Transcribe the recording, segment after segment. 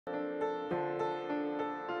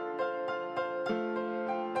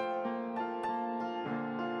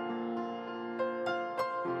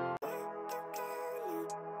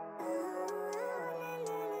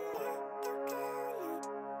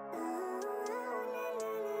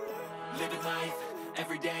living life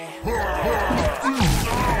every day.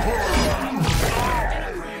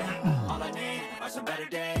 All I need are some better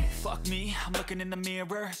days. Fuck me, I'm looking in the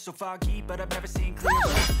mirror, so foggy, but I've never seen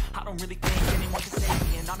clearer. I don't really think anyone can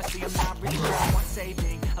save me, and honestly I'm not really sure I want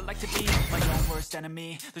saving. I like to be my own worst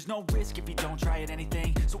enemy. There's no risk if you don't try at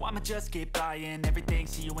anything, so I'ma just keep buying everything.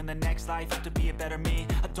 See you in the next life, have to be a better me.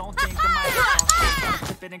 I don't think that my head's on straight.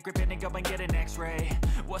 Flip it and grip it and go and get an x-ray.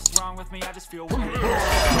 What's wrong with me? I just feel weight.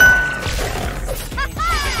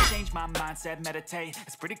 Change my mindset, meditate.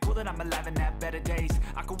 It's pretty cool that I'm alive and have better days.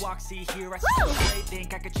 I could walk, see, hear, I see, play.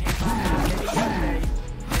 Think I could change my mind every day.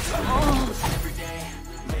 Every day,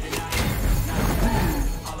 late at night, not okay.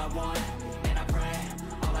 All I want, and I pray.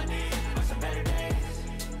 All I need are some better days.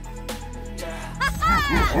 Yeah.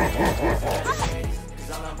 Cause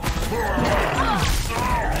all I want.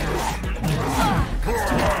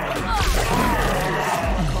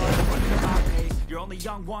 You're only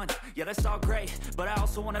young once, yeah that's all great, but I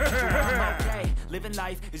also wanna make sure I'm okay. Living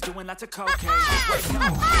life is doing lots of cocaine. Wait no,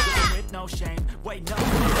 living with no shame. Wait no,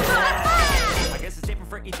 I guess it's different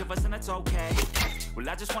for each of us and that's okay. Well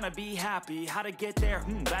I just wanna be happy, how to get there,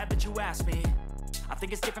 glad that you asked me. I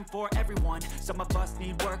think it's different for everyone. Some of us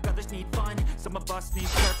need work, others need fun. Some of us need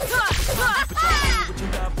purpose, but try to do what you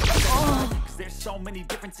love, cause there's so many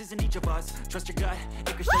differences in each of us. Trust your gut,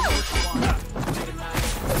 it can show you what you want. Living life,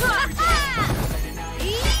 every day, late at night,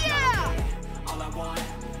 yeah! All I want,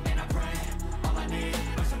 and I pray. All I need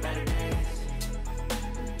are some better days.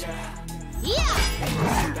 Yeah. Yeah!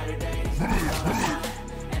 Some better days. All I want,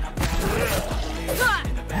 and I pray.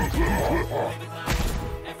 In the better days. Living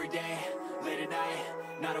life, every day, late at night,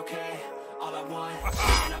 not okay. All I want,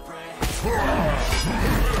 and I pray.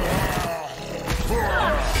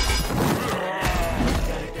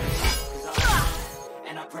 Better days, 'cause all I want,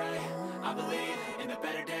 and I pray. I believe in the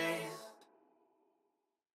better days.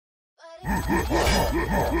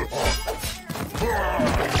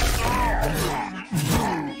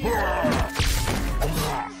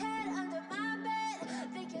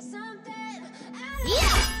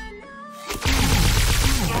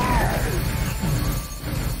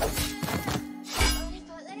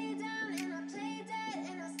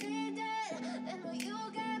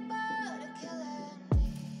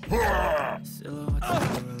 Silhouettes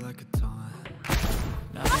everywhere like a taunt.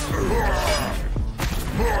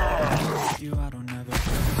 You, I don't ever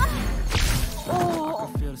feel I can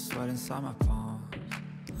feel the sweat inside my palm.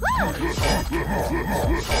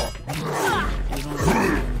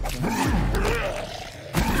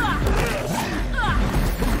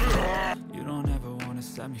 You don't ever wanna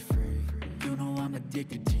set me free. You know I'm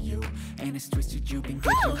addicted to you, and it's twisted. You've been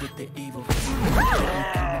gifted with the evil.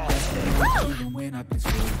 Even when I've been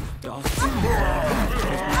screwed, dolls put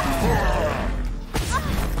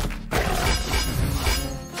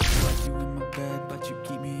you in my bed, but you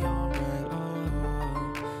keep me on red.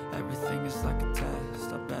 Oh, everything is like a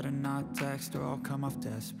test. I better not text or I'll come off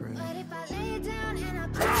desperate. But if I lay down and I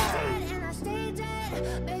play dead and I stay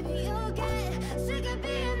dead, baby you'll get sick of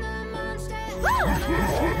being the monster. My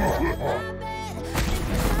bed,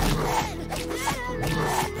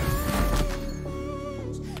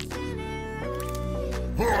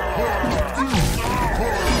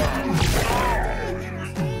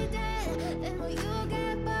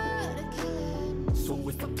 so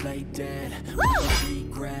if I play dead, will you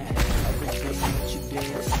regret everything that you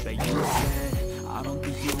did, that you said? I don't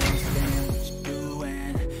think you understand what you're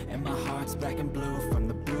doing, and my heart's black and blue from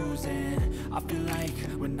the bruising. I feel like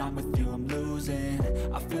when I'm with you I'm losing.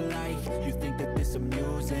 I feel like you think that this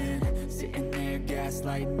amusing, sitting there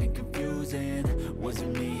gaslighting and confusing. Was it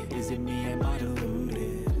me? Is it me? Am I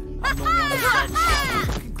deluded? I'm the one who's satisfied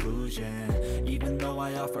with the conclusion, even though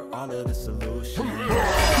I offer all of the solutions.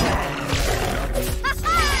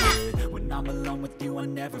 When I'm alone with you I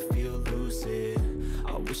never feel lucid.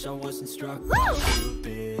 I wish I wasn't struck by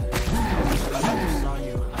Cupid. I wish I never saw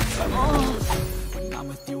you, I never would. When I'm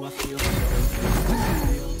with you I feel so good. I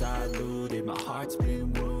feel diluted, my heart's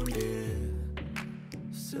been wounded.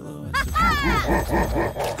 Silhouettes of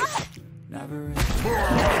never is.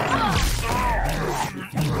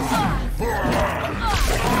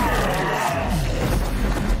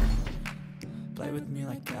 Play with me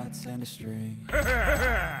like cats and a string.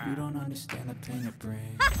 You don't understand the pain it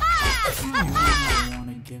brings. You don't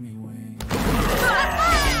wanna give me wings.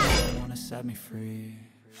 You wanna set me free.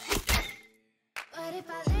 but if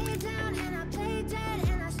I lay down and I play dead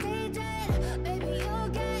and I stay dead, baby you'll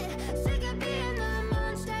get sick of being the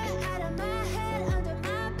monster out of my head, under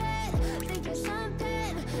my bed, thinking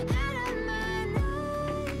something out of my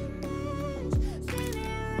nightmares. See me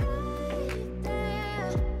right there.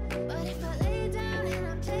 But if I lay down and I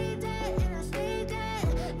play dead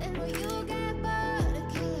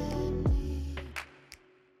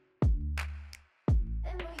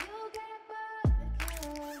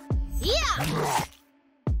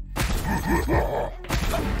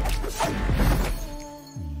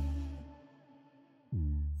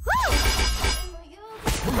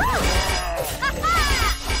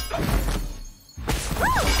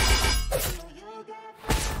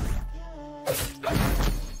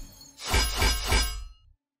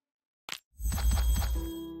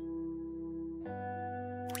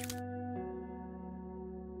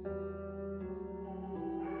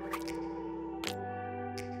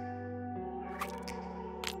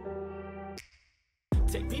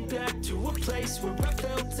Take me back to a place where I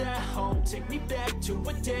felt at home. Take me back to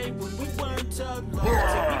a day when we weren't alone. Take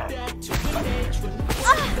me back to an age when we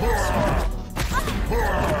weren't small.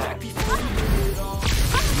 Back before we knew it all.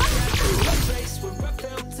 Take me back to a place where I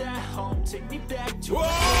felt at home. Take me back to a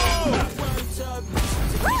day when we weren't alone.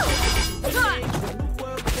 Take me back to an age when the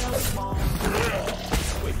world felt small.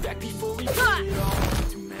 Way back before we knew it all.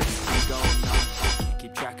 Too many things going on.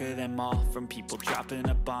 Keep track of them all, from people dropping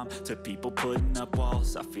a bomb to people putting up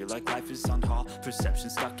walls. I feel like life is on hold, perception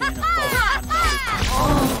stuck in a ball. I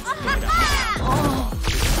know that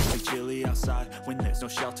it's like chilly outside when there's no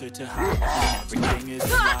shelter to hide, and everything is a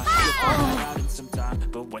lie. You'll find it out in some time,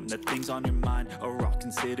 but when the things on your mind are all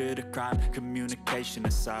considered a crime, communication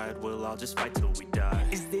aside, we'll all just fight till we die.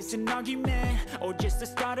 Is this an argument or just the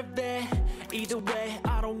start of it? Either way,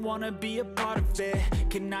 I don't wanna be a part of it.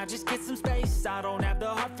 Can I just get some space? I don't have the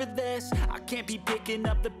heart for this. I can't be picking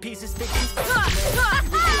up the pieces, fixing stuff.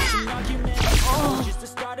 Is this an argument or just the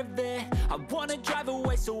start of it? I wanna drive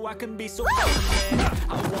away so I can be so far from it.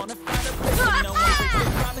 I wanna find a place where no one breaks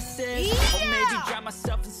their promises, or maybe drown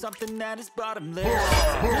myself in something that is bottomless. Take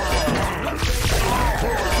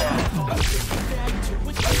me back to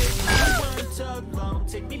a day when we weren't alone.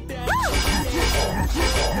 Take me back to a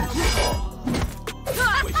day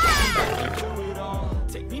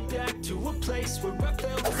Take me back to a place where I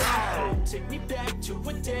felt at home. Take me back to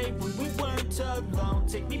a day when we weren't alone.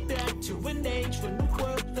 Take me back to an age when the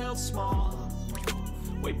world felt small.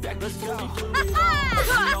 Way back, let's go. You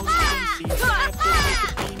know things seem bad, but they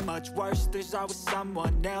could be much worse. There's always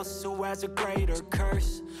someone else who has a greater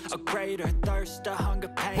curse, a greater thirst, a hunger,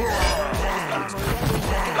 pain,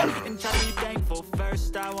 and try to be thankful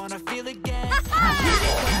first. I wanna feel again. I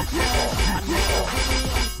never really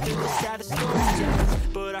understood the saddest stories,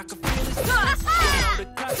 but I can feel this sense. You know the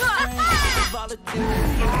consequence of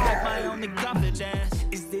volatility is like my only confidence.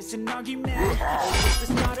 Is this an argument or just the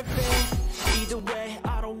start of it? Either way,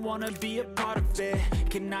 I don't wanna be a part of it.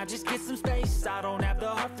 Can I just get some space? I don't have the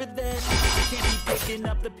heart for this. I can't be picking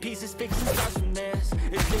up the pieces, fixing scars from this.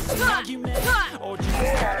 Is this an argument or just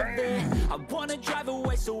the start of it? I wanna drive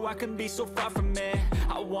away so I can be so far from it.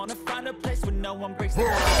 I wanna find a place where no one breaks the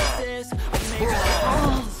promises, or maybe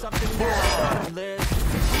something that's bottomless.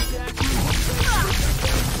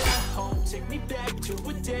 Take me back to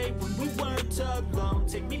a day when we weren't alone.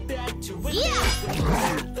 Take me back to a day when the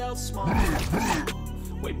world felt small.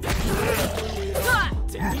 Way back to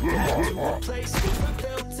take me back to a place where I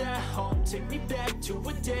felt at home. Take me back to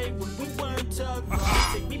a day when we weren't alone.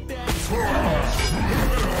 Take me back to a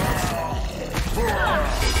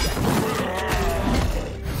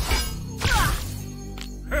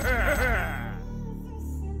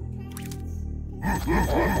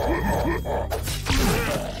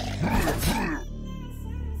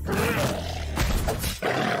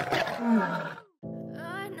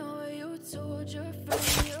I know you told your friend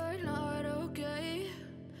you're not okay,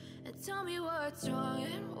 and tell me what's wrong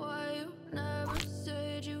and why you never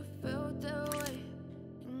said you felt that way.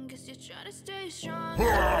 And guess you're trying to stay strong,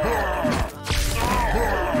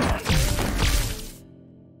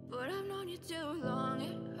 but I've known you too long.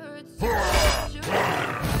 It hurts to watch your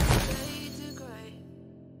fade to gray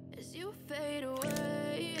as you fade away.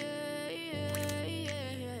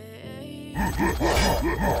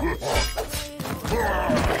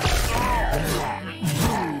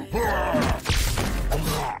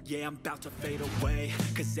 Yeah, I'm about to fade away,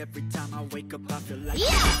 cause every time I wake up I feel like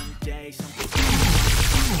one day something's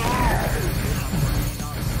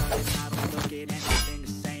all of a sudden I don't look at anything the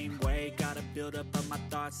same way. Gotta build up of my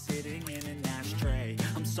thoughts sitting in an ashtray.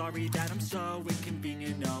 I'm sorry that I'm so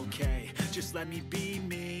inconvenient, okay? Just let me be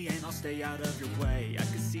me and I'll stay out of your way. I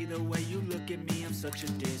can see the way you look at me, I'm such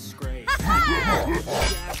a disgrace.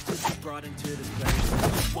 Just brought into this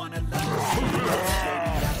place. Wanna love me, baby,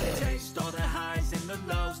 got the taste. All the highs and the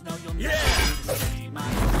lows, no, you'll never be the same. I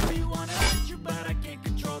really wanna hurt you, but I can't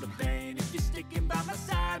control the pain. If you're sticking by my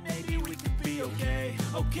side, maybe we could be okay.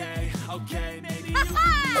 Okay, okay, maybe you can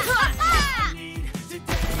be okay. I need today,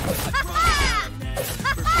 I promise I'll never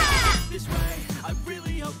forget this way. I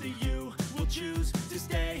really hope that you will choose to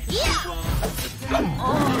stay.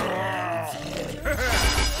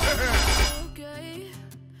 Okay,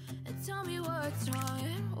 and tell me what's wrong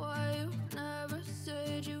and why you never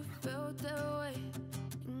said you felt that way.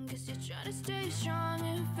 Guess you're trying to stay strong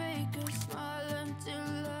and fake a smile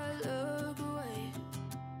until I look away.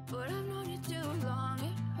 But I've known you too long,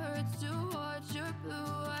 it hurts to watch your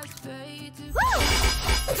blue eyes fade to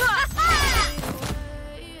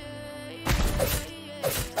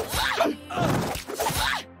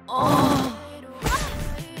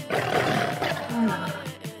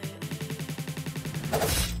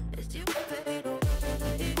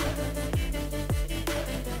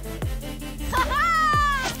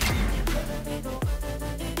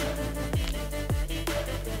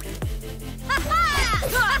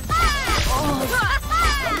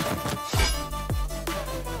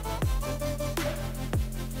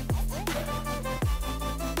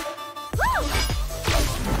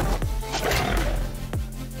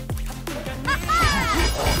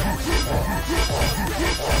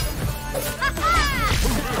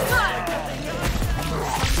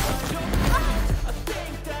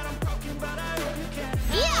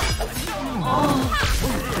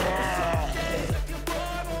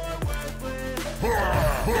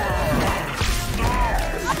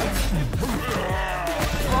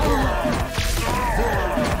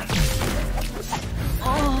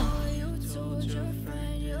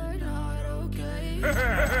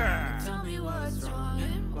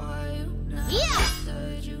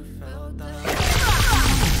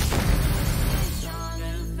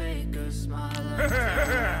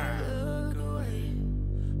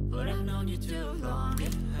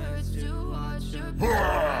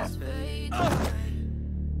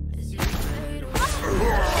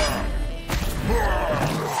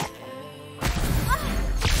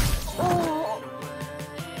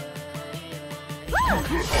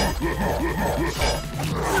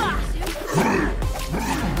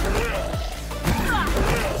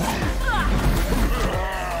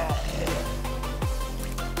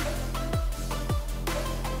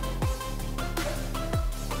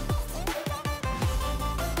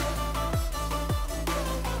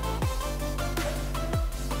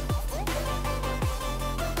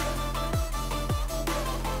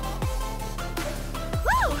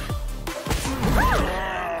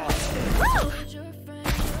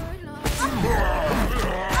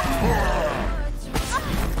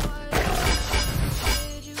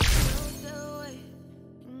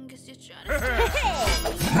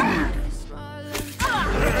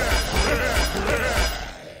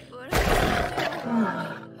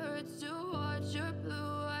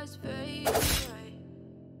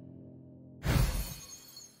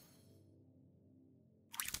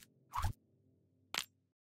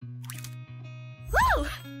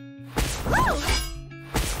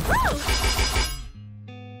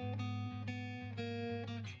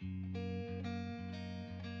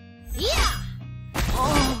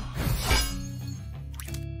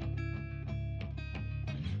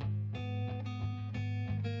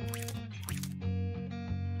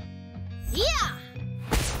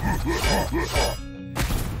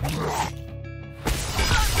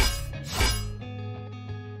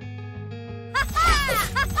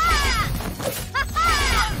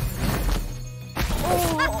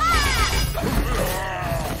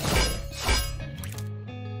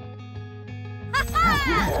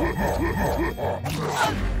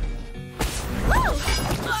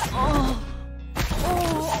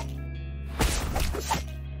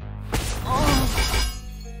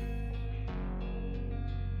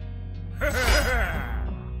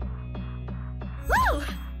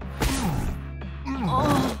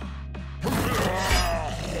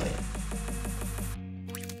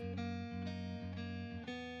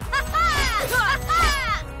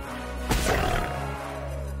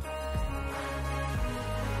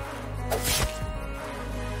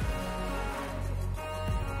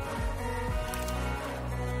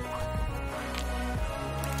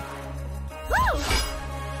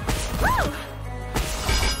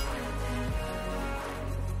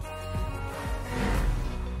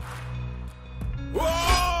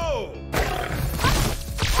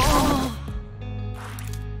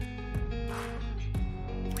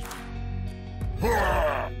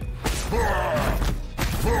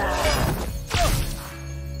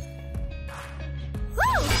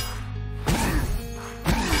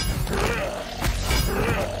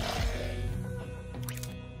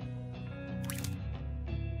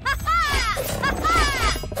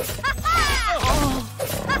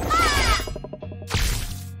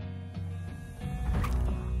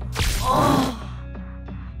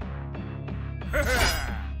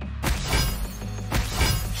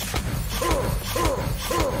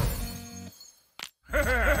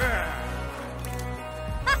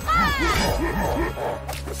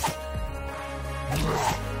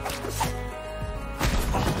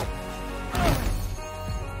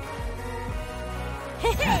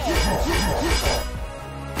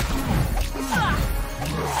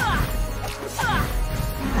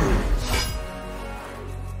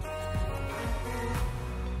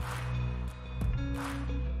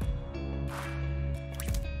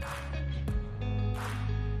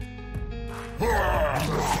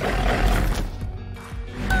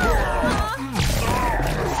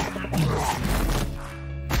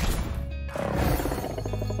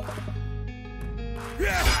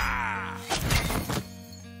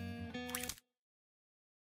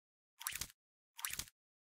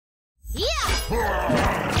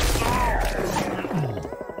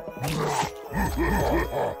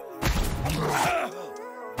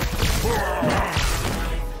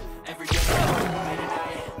Every day, late at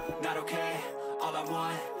night, not okay. All I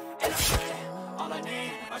want, and I pray, all I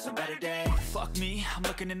need are some better days. Fuck me, I'm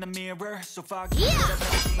looking in the mirror, so foggy that I've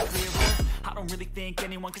never seen clearer. I don't really think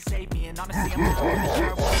anyone can save me, and honestly, I'm not really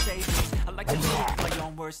sure what save me. I like to be my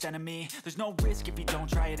own worst enemy. There's no risk if you don't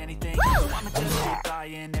try at anything. So I'ma just keep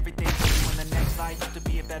buying everything in the next life to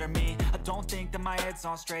be a better me. I don't think that my head's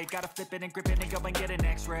on straight. Gotta flip it and grip it and go and get an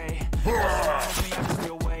X-ray. What's wrong with me? I just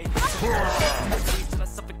feel weight. Till I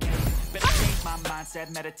suffocate. Better change my mindset,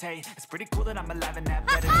 meditate. It's pretty cool that I'm alive and that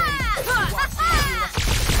better days. I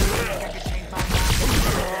can change my mind.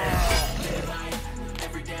 Late at night,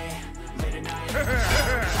 every day, late at night.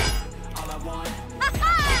 All I want.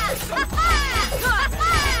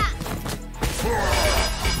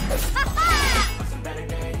 Some better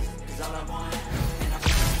days, 'cause all I want, and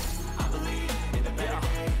I believe in the better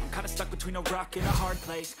days. Kinda stuck between a rock and a hard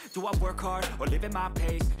place. Do I work hard or live at my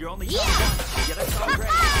pace? You're only young once, yeah, that's all great.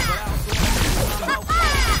 But I also want to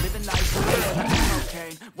okay. Living life like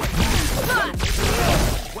cocaine.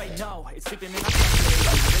 Wait, no, it's sleeping in a But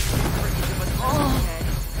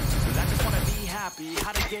I just wanna be happy.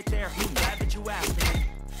 How to get there? I'm glad that you asked me.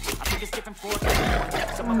 I think it's different for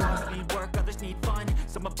everyone. Some of us need work, others need fun.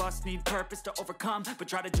 Some of us need purpose to overcome. But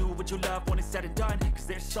try to do what you love when it's said and done. Cause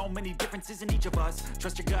there's so many differences in each of us.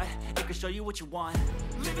 Trust your gut, it can show you what you want.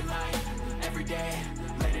 Living life, every day,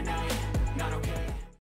 late at night, not okay.